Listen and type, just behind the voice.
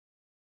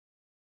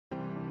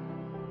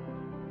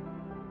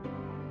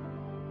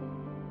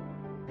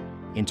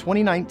In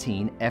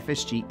 2019,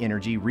 FSG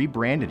Energy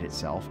rebranded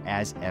itself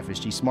as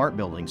FSG Smart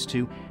Buildings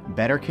to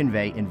better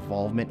convey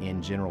involvement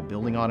in general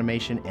building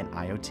automation and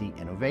IoT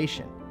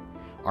innovation.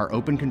 Our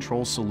open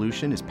control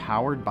solution is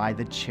powered by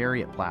the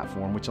Chariot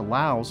platform, which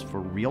allows for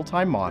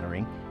real-time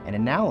monitoring and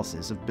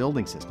analysis of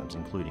building systems,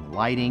 including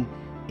lighting,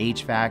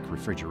 HVAC,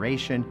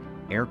 refrigeration,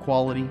 air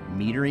quality,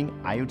 metering,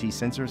 IoT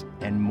sensors,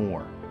 and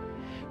more.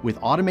 With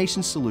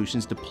automation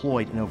solutions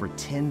deployed in over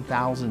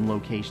 10,000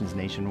 locations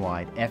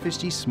nationwide,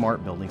 FSG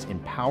Smart Buildings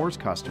empowers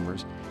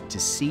customers to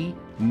see,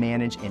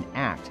 manage, and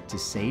act to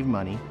save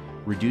money,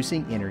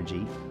 reducing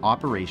energy,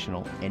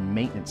 operational, and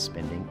maintenance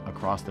spending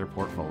across their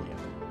portfolio.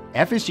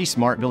 FSG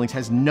Smart Buildings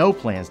has no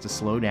plans to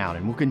slow down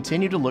and will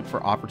continue to look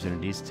for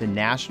opportunities to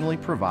nationally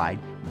provide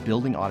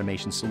building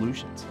automation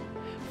solutions,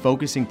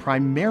 focusing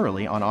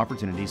primarily on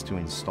opportunities to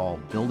install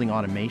building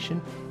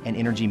automation and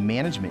energy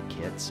management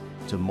kits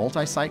to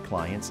multi-site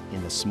clients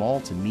in the small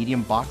to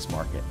medium box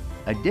market.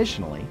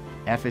 Additionally,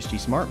 FSG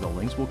Smart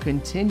Buildings will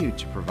continue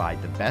to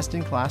provide the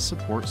best-in-class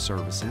support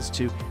services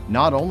to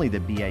not only the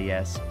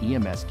BAS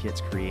EMS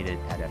kits created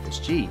at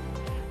FSG,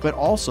 but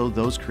also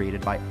those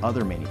created by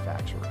other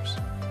manufacturers.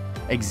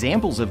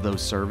 Examples of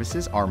those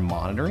services are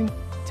monitoring,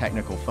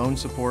 technical phone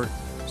support,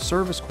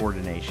 service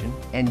coordination,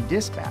 and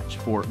dispatch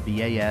for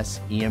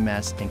BAS,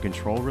 EMS, and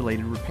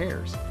control-related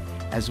repairs,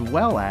 as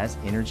well as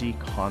energy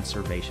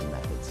conservation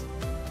methods.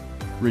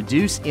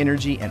 Reduce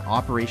energy and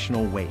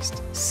operational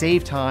waste,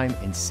 save time,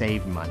 and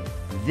save money.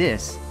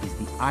 This is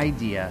the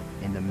idea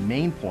and the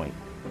main point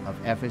of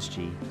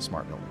FSG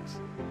Smart Buildings.